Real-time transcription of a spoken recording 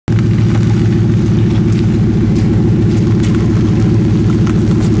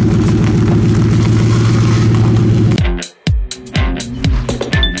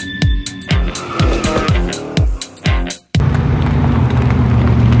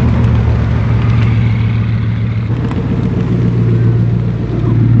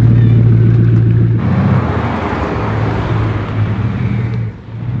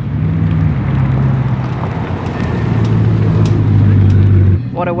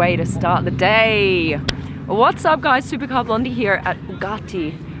way to start the day. What's up guys, Supercar Blondie here at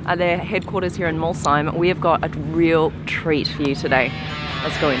Bugatti at their headquarters here in Molsheim. We have got a real treat for you today.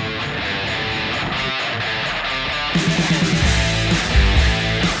 Let's go in.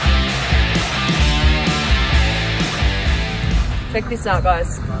 Check this out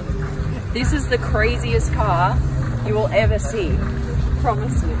guys. This is the craziest car you will ever see.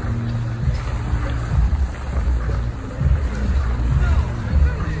 Promise you.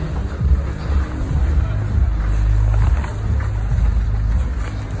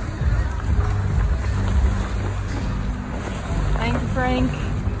 Thank you, Frank.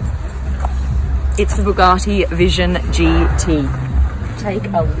 It's the Bugatti Vision GT. Take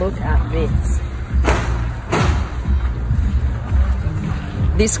a look at this.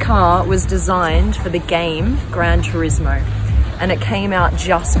 This car was designed for the game Gran Turismo, and it came out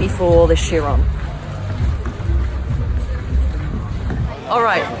just bore the Chiron. All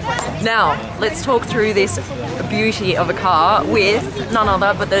right, now let's talk through this beauty of a car with none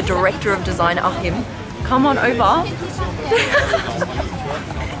other but the director of design, Achim. Come on over.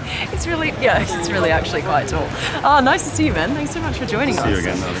 It's really actually quite tall. Oh, nice to see you, man. Thanks so much for joining us. See you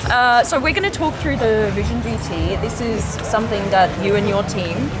again. So we're going to talk through the Vision GT. This is something that you and your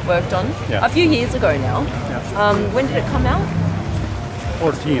team worked on a few years ago now. Yeah. When did it come out?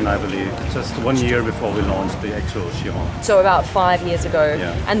 14, I believe. Just 1 year before we launched the actual Chiron. So about 5 years ago.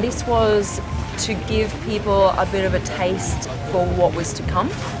 Yeah. And this was to give people a bit of a taste for what was to come.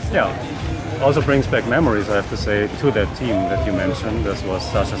 Yeah. Also brings back memories, I have to say, to that team that you mentioned. This was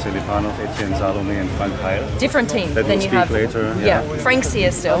Sasha Selipanov, Etienne Salome and Frank Heil. Different team that than you have later. Yeah, Frank's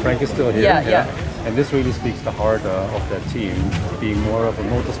here still. Frank is still here. Yeah. And this really speaks the heart of that team, being more of a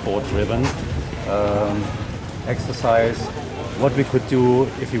motorsport driven exercise. What we could do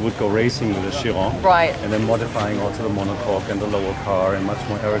if you would go racing with the Chiron, right? And then modifying also the monocoque and the lower car and much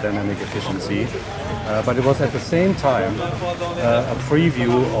more aerodynamic efficiency. But it was at the same time a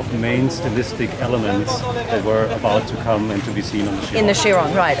preview of main stylistic elements that were about to come and to be seen on the Chiron. In the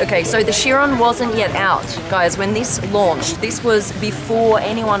Chiron, right? Okay, so the Chiron wasn't yet out, guys. When this launched, this was before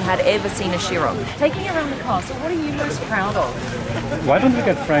anyone had ever seen a Chiron. Take me around the car. So, what are you most proud of? Why don't we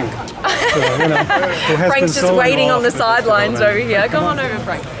get Frank? Who has Frank's been just so waiting on the involved with sidelines over here. Come on over,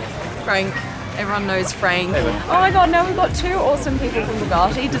 Frank. Frank. Everyone knows Frank. Oh my god, now we've got two awesome people from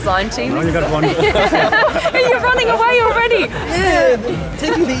Bugatti, design team. Oh, you got one. You're running away already. Yeah,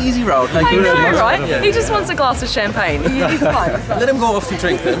 taking the easy route. Like I know, right? Yeah, he just wants a glass of champagne. He's fine. Let him go off the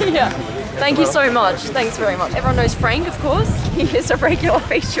drink then. Yeah. Thank you so much. Thanks very much. Everyone knows Frank, of course. He is a regular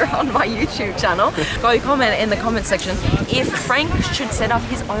feature on my YouTube channel. Go comment in the comment section if Frank should set up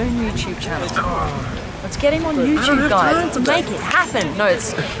his own YouTube channel. Let's get him on YouTube, guys. Let's make it happen. No,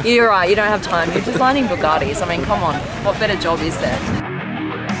 you're right. You don't have time. You're designing Bugattis. I mean, come on. What better job is there?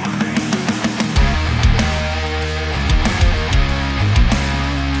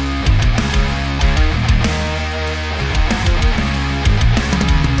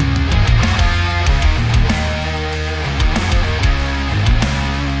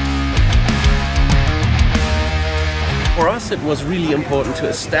 For us, it was really important to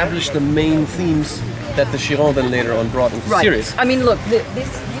establish the main themes that the Chiron then later on brought into the series. I mean, look, this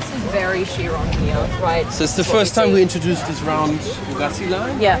is very Chiron here, right? So it's the first time we introduced this round Bugatti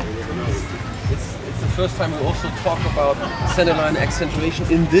line. Yeah. It's the first time we also talk about centerline accentuation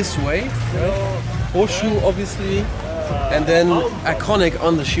in this way. Right? Horseshoe, obviously. And then iconic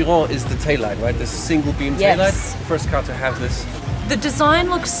on the Chiron is the taillight, right? This single beam taillight. First car to have this. The design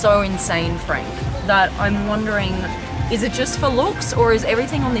looks so insane, Frank, that I'm wondering, is it just for looks or is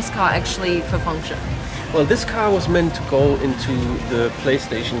everything on this car actually for function? Well, this car was meant to go into the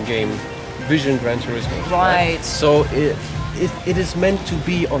PlayStation game Vision Gran Turismo. Right. So it is meant to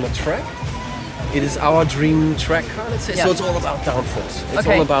be on a track. It is our dream track car, let's say. Yeah. So it's all about downforce. It's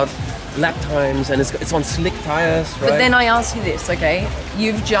all about lap times, and it's on slick tires, right? But then I ask you this, okay?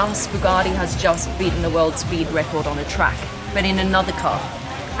 Bugatti has just beaten the world speed record on a track, but in another car.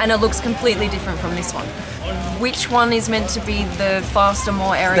 And it looks completely different from this one. Which one is meant to be the faster,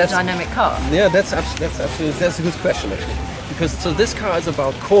 more aerodynamic car? Yeah, that's a good question actually. Because so this car is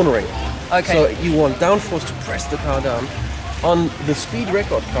about cornering. Okay. So you want downforce to press the car down. On the speed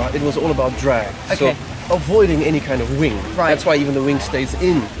record car, it was all about drag. Okay. So avoiding any kind of wing. Right. That's why even the wing stays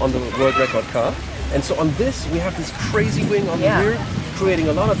in on the world record car. And so on this, we have this crazy wing on the rear, creating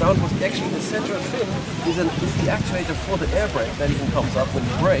a lot of downforce. Actually, the center fin is the actuator for the air brake that even comes up when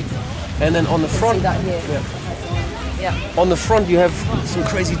you brake. And then on the front, see that here. On the front, you have some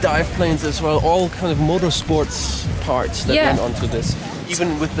crazy dive planes as well, all kind of motorsports parts that went onto this.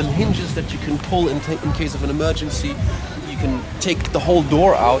 Even with the hinges that you can pull in case of an emergency, you can take the whole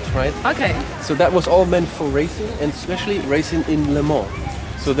door out, right? Okay. So that was all meant for racing, and especially racing in Le Mans.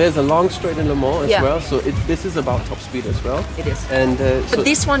 So there's a long straight in Le Mans as well. So this is about top speed as well. It is. And but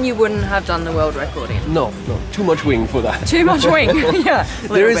this one you wouldn't have done the world record in. No, too much wing for that. Too much wing. Yeah.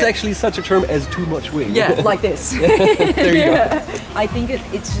 There is actually such a term as too much wing. Yeah, like this. There you go. I think it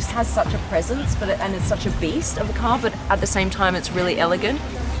just has such a presence, and it's such a beast of a car, but at the same time it's really elegant.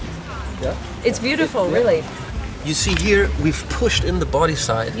 Yeah. It's beautiful, really. You see here, we've pushed in the body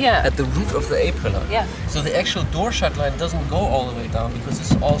side at the root of the A-pillar. Yeah. So the actual door shut line doesn't go all the way down because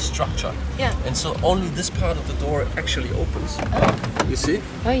it's all structure. Yeah. And so only this part of the door actually opens. You see?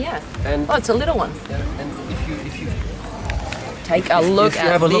 Oh yeah. And it's a little one. Yeah. And if you take a look if you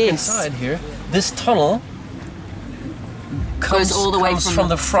have a look inside here, this tunnel goes all the way from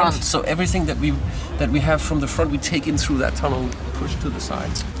the front. So everything that we have from the front, we take in through that tunnel, push to the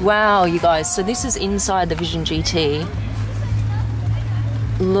sides. Wow, you guys! So this is inside the Vision GT.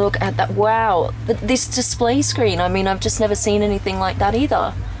 Look at that! Wow, this display screen. I mean, I've just never seen anything like that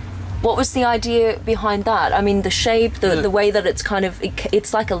either. What was the idea behind that? I mean, the shape, the way that it's kind of,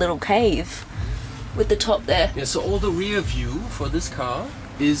 it's like a little cave with the top there. Yeah. So all the rear view for this car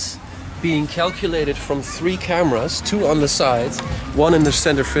is being calculated from 3 cameras, 2 on the sides, 1 in the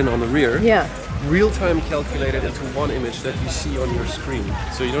center fin on the rear. Yeah. Real-time calculated into 1 image that you see on your screen.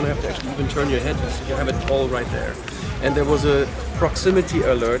 So you don't have to actually even turn your head, you have it all right there. And there was a proximity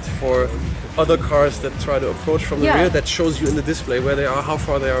alert for other cars that try to approach from the rear that shows you in the display where they are, how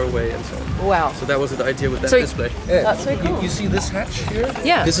far they are away, and so on. Wow. So that was the idea with that display. That's so cool. You see this hatch here?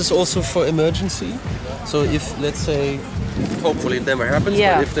 Yeah. This is also for emergency. So if, let's say, hopefully it never happens,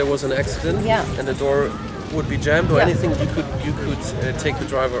 but if there was an accident and the door would be jammed or anything, you could take the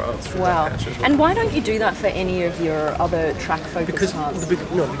driver out through that hatch as well. And why don't you do that for any of your other track-focused cars?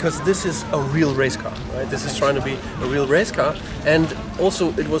 Because this is a real race car, right? This is trying to be a real race car, and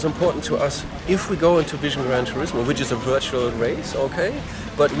also it was important to us, if we go into Vision Gran Turismo, which is a virtual race, okay,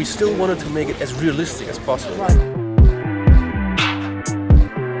 but we still wanted to make it as realistic as possible. Right.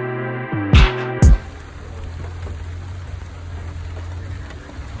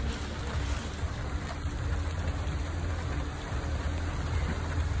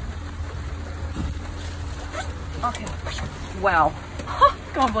 Okay. Wow.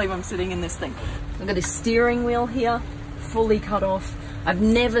 Can't believe I'm sitting in this thing. I've got this steering wheel here, fully cut off. I've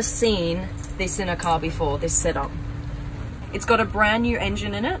never seen this in a car before, this setup. It's got a brand new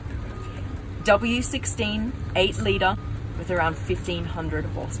engine in it. W16, 8 litre, with around 1500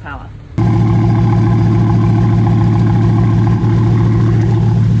 horsepower.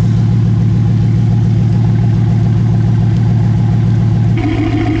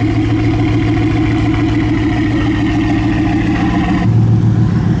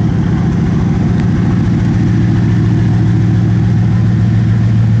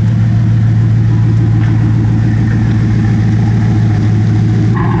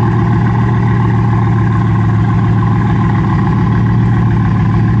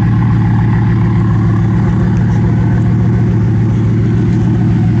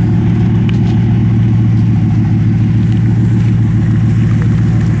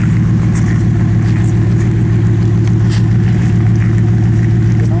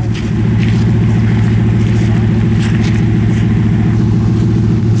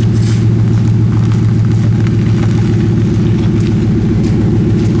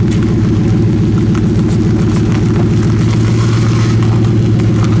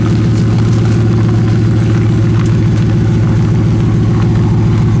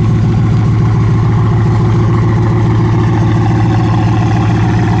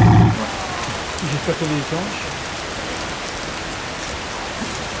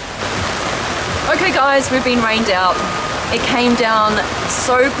 Okay guys, we've been rained out. It came down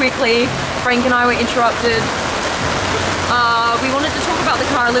so quickly. Frank and I were interrupted. We wanted to talk about the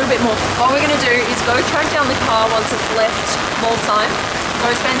car a little bit more. What we're going to do is go track down the car once it's left Molsheim,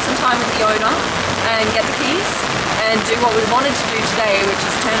 go spend some time with the owner and get the keys and do what we wanted to do today, which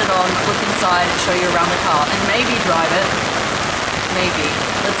is turn it on, look inside and show you around the car and maybe drive it. Maybe.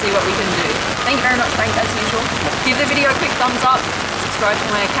 Let's see what we can do. Thank you very much, Frank, as usual. Give the video a quick thumbs up. Subscribe to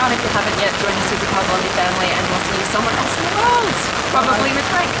my account if you haven't yet. Join the Supercar Blondie family and we'll see you somewhere else in the world. Probably with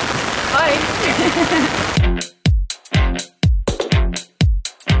Frank. Bye.